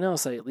nothing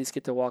else, I at least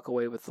get to walk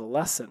away with the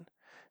lesson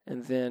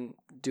and then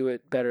do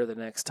it better the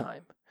next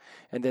time.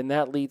 And then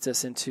that leads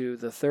us into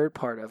the third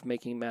part of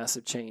making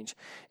massive change.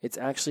 It's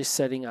actually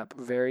setting up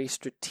very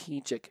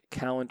strategic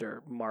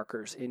calendar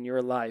markers in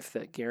your life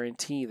that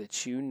guarantee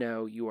that you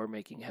know you are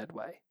making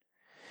headway.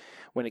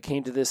 When it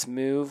came to this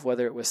move,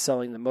 whether it was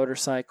selling the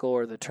motorcycle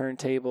or the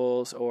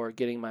turntables or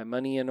getting my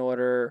money in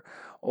order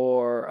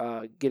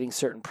or getting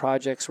certain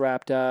projects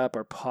wrapped up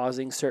or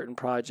pausing certain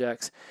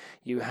projects,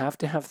 you have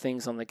to have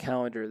things on the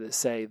calendar that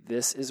say,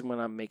 this is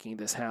when I'm making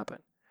this happen.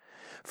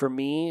 For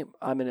me,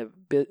 I'm in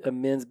a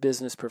men's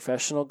business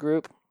professional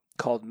group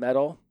called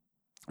METAL,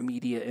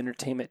 Media,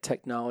 Entertainment,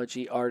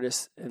 Technology,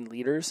 Artists, and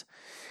Leaders.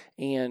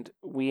 And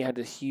we had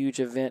a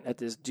huge event at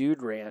this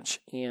dude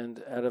ranch.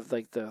 And out of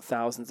like the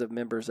thousands of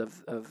members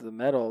of the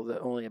METAL,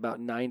 only about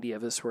 90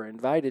 of us were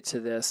invited to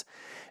this.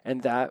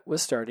 And that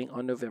was starting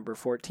on November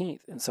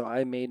 14th. And so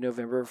I made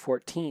November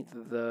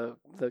 14th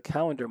the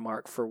calendar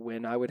mark for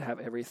when I would have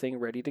everything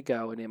ready to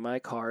go and in my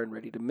car and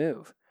ready to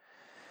move.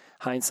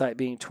 Hindsight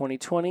being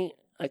 2020,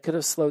 I could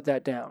have slowed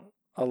that down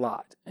a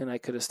lot, and I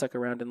could have stuck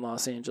around in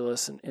Los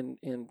Angeles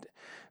and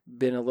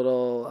been a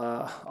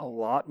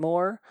lot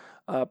more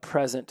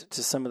present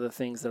to some of the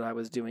things that I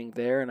was doing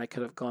there, and I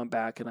could have gone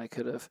back and I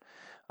could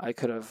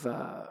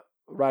have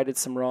righted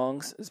some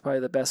wrongs is probably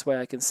the best way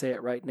I can say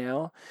it right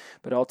now.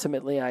 But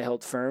ultimately, I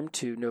held firm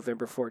to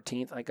November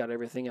 14th. I got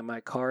everything in my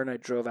car, and I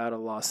drove out of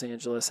Los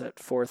Angeles at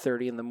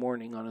 4:30 in the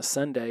morning on a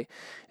Sunday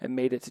and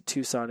made it to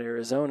Tucson,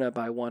 Arizona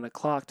by 1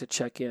 o'clock to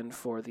check in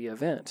for the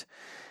event.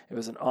 It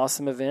was an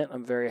awesome event.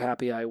 I'm very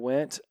happy I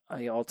went.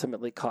 I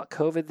ultimately caught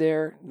COVID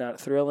there. Not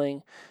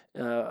thrilling.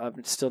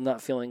 I'm still not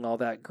feeling all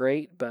that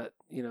great, but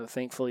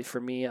thankfully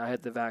for me, I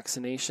had the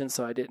vaccination,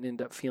 so I didn't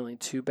end up feeling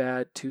too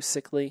bad, too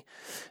sickly.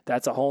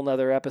 That's a whole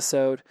nother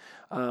episode.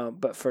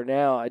 But for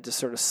now, I just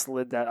sort of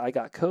slid that. I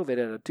got COVID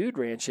at a dude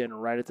ranch in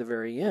right at the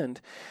very end.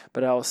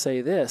 But I will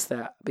say this,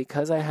 that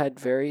because I had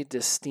very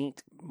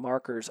distinct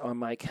markers on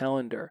my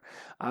calendar,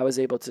 I was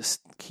able to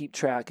keep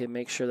track and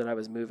make sure that I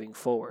was moving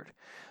forward.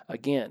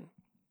 Again,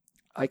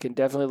 I can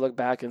definitely look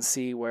back and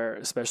see where,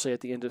 especially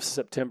at the end of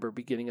September,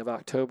 beginning of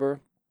October,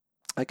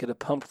 I could have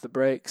pumped the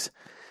brakes,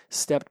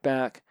 stepped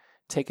back,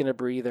 taken a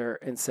breather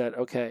and said,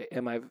 okay,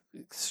 am I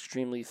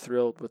extremely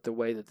thrilled with the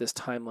way that this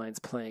timeline's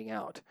playing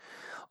out?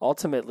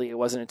 Ultimately, it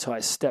wasn't until I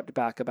stepped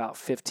back about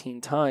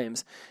 15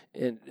 times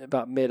in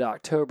about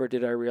mid-October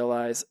did I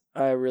realize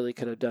I really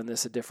could have done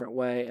this a different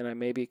way, and I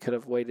maybe could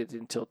have waited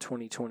until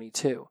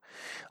 2022.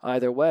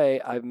 Either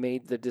way, I've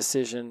made the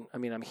decision. I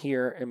mean, I'm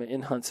here. I'm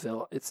in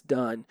Huntsville. It's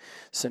done.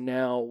 So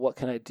now what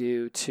can I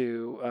do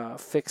to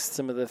fix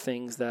some of the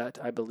things that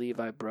I believe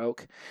I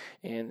broke,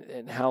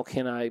 and how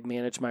can I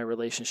manage my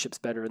relationships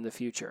better in the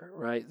future,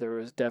 right? There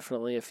was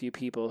definitely a few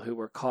people who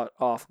were caught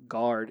off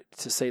guard,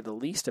 to say the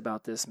least,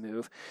 about this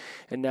move.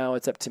 And now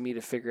it's up to me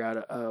to figure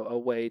out a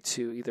way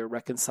to either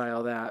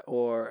reconcile that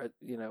or,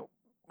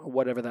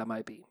 whatever that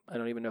might be. I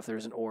don't even know if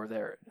there's an or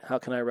there. How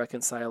can I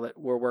reconcile it?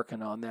 We're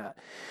working on that.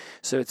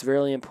 So it's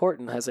really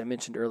important, as I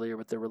mentioned earlier,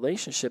 with the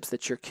relationships,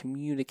 that you're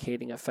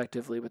communicating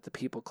effectively with the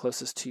people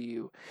closest to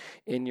you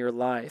in your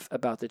life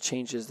about the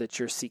changes that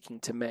you're seeking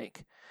to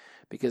make.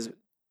 Because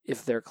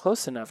if they're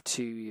close enough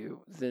to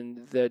you,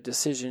 then the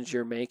decisions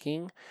you're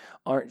making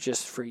aren't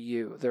just for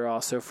you, they're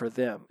also for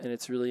them. And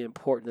it's really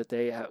important that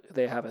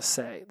they have a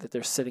say, that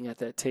they're sitting at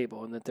that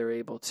table and that they're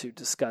able to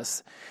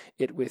discuss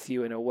it with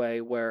you in a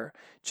way where,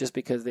 just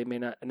because they may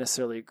not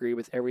necessarily agree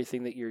with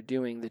everything that you're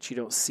doing, that you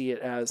don't see it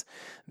as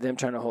them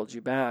trying to hold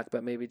you back,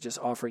 but maybe just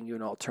offering you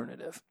an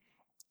alternative.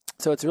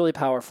 So it's really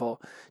powerful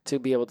to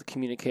be able to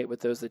communicate with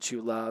those that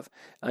you love.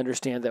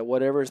 Understand that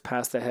whatever is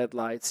past the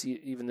headlights,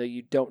 even though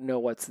you don't know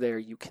what's there,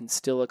 you can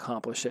still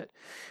accomplish it,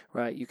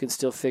 right? You can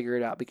still figure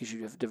it out because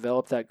you have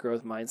developed that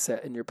growth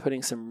mindset, and you're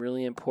putting some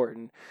really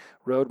important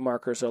road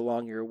markers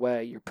along your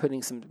way. You're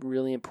putting some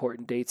really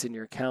important dates in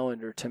your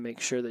calendar to make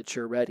sure that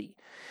you're ready.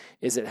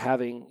 Is it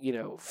having,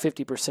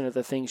 50% of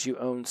the things you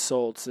own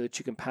sold so that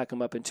you can pack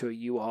them up into a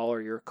U-Haul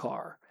or your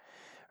car?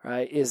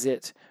 Right? Is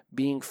it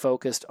being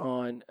focused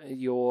on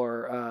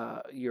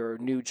your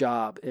new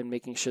job and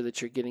making sure that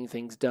you're getting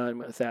things done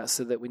with that,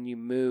 so that when you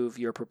move,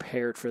 you're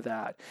prepared for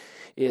that?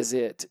 Is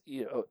it,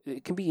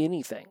 it can be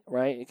anything,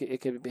 right?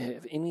 It could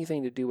have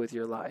anything to do with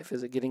your life.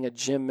 Is it getting a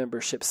gym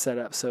membership set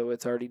up so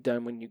it's already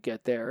done when you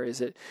get there?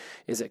 Is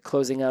it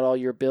closing out all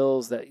your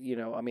bills that,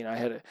 I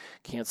had to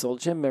cancel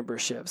gym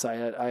memberships.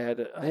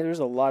 There's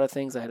a lot of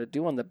things I had to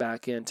do on the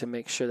back end to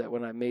make sure that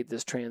when I made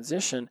this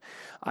transition,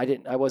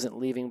 I wasn't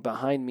leaving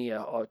behind me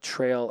a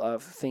trail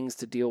of things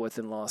to deal with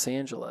in Los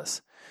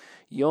Angeles.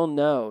 You'll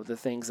know the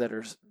things that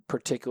are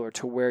particular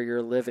to where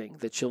you're living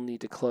that you'll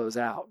need to close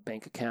out,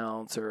 bank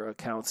accounts or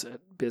accounts at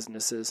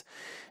businesses,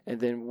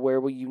 and then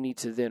where will you need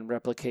to then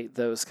replicate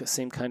those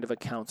same kind of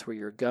accounts where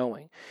you're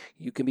going.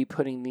 You can be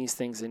putting these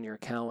things in your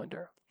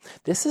calendar.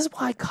 This is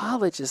why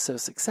college is so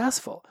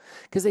successful,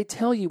 because they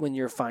tell you when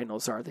your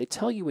finals are, they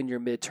tell you when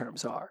your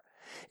midterms are.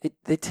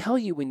 They tell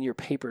you when your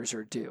papers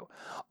are due.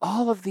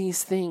 All of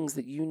these things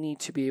that you need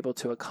to be able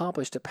to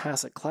accomplish to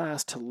pass a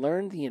class, to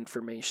learn the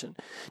information,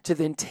 to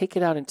then take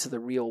it out into the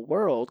real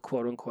world,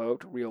 quote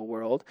unquote, real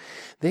world,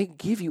 they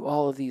give you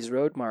all of these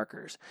road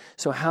markers.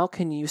 So how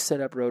can you set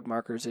up road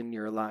markers in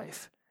your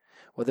life?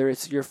 Whether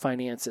it's your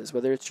finances,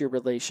 whether it's your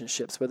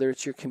relationships, whether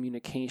it's your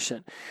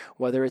communication,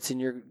 whether it's in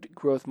your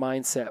growth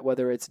mindset,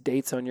 whether it's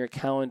dates on your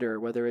calendar,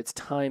 whether it's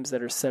times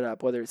that are set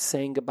up, whether it's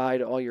saying goodbye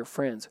to all your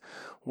friends,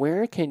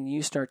 where can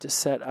you start to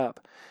set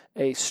up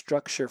a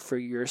structure for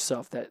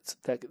yourself that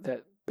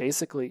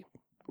basically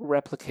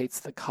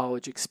replicates the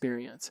college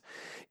experience?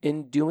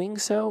 In doing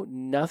so,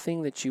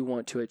 nothing that you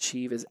want to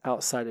achieve is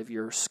outside of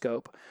your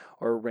scope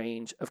or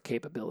range of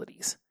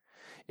capabilities.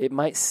 It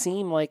might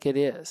seem like it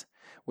is.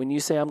 When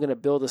you say, I'm going to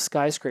build a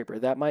skyscraper,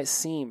 that might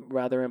seem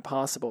rather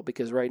impossible,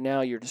 because right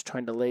now you're just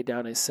trying to lay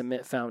down a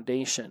cement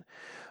foundation,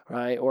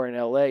 right? Or in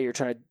LA, you're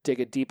trying to dig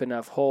a deep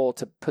enough hole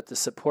to put the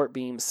support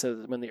beams so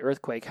that when the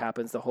earthquake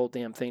happens, the whole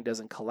damn thing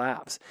doesn't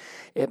collapse.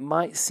 It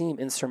might seem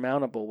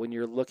insurmountable when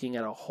you're looking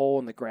at a hole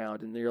in the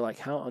ground and you're like,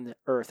 how on the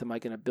earth am I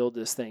going to build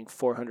this thing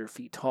 400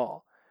 feet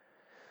tall?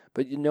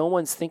 But no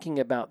one's thinking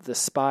about the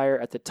spire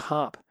at the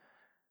top.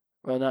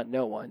 Well, not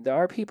no one. There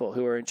are people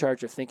who are in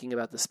charge of thinking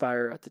about the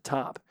spire at the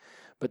top.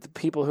 But the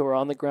people who are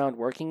on the ground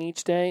working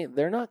each day,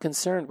 they're not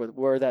concerned with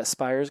where that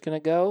spire is going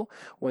to go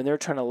when they're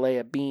trying to lay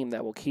a beam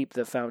that will keep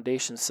the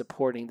foundation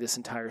supporting this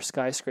entire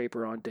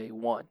skyscraper on day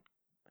one.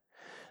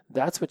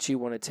 That's what you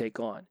want to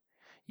take on.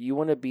 You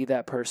want to be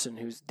that person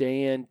who's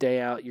day in, day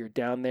out, you're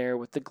down there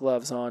with the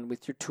gloves on,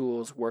 with your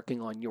tools,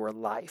 working on your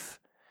life.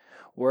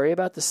 Worry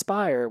about the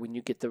spire when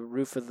you get the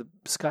roof of the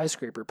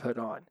skyscraper put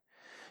on.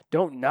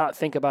 Don't not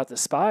think about the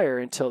spire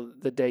until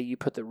the day you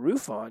put the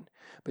roof on,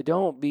 but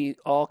don't be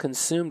all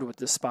consumed with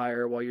the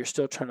spire while you're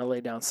still trying to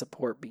lay down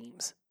support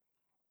beams.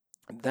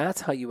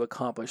 That's how you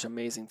accomplish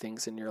amazing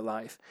things in your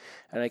life.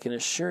 And I can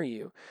assure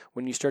you,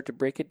 when you start to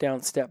break it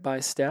down step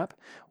by step,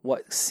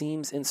 what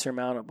seems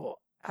insurmountable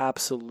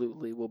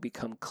absolutely will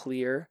become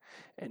clear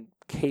and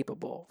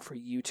capable for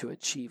you to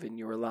achieve in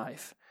your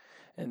life.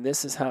 And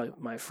this is how,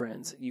 my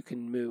friends, you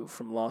can move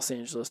from Los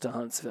Angeles to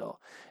Huntsville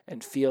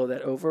and feel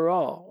that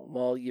overall,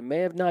 while you may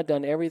have not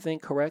done everything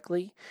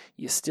correctly,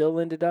 you still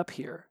ended up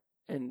here.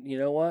 And you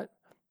know what?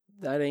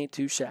 That ain't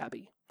too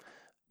shabby.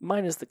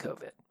 minus the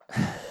COVID.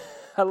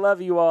 I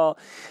love you all.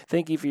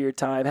 Thank you for your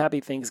time. Happy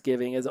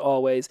Thanksgiving. As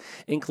always,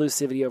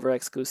 inclusivity over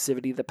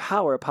exclusivity, the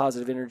power of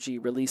positive energy,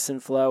 release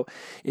and flow.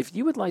 If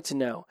you would like to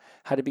know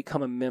how to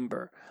become a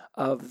member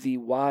of the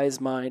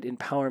Wise Mind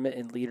Empowerment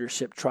and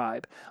Leadership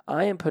Tribe,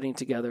 I am putting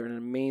together an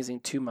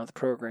amazing 2-month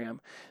program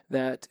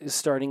that is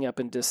starting up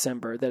in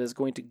December that is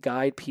going to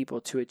guide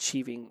people to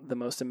achieving the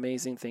most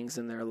amazing things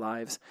in their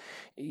lives.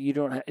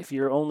 If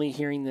you're only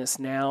hearing this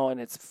now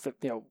and it's,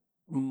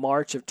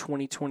 March of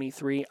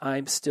 2023,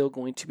 I'm still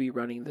going to be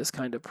running this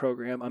kind of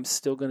program. I'm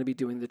still going to be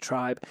doing the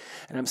tribe,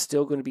 and I'm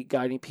still going to be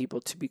guiding people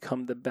to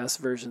become the best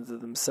versions of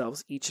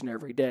themselves each and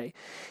every day.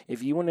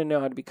 If you want to know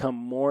how to become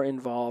more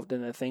involved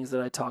in the things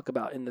that I talk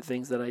about and the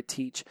things that I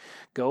teach,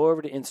 go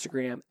over to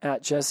Instagram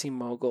at Jesse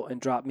Mogul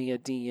and drop me a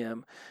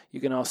DM. You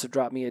can also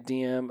drop me a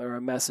DM or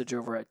a message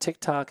over at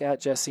TikTok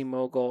at Jesse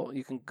Mogul.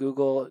 You can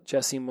Google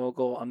Jesse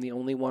Mogul. I'm the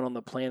only one on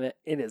the planet.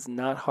 It is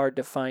not hard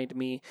to find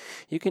me.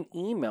 You can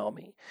email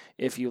me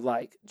if you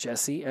like,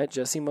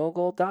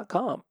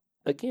 jesse@jessemogul.com.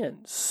 Again,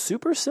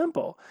 super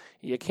simple.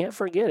 You can't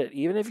forget it.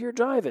 Even if you're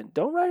driving,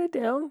 don't write it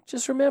down.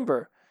 Just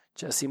remember,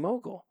 Jesse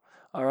Mogul.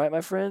 All right, my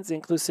friends,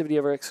 inclusivity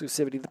over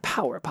exclusivity, the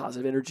power of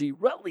positive energy,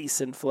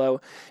 release and flow.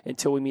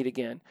 Until we meet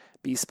again,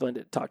 be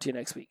splendid. Talk to you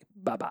next week.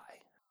 Bye-bye.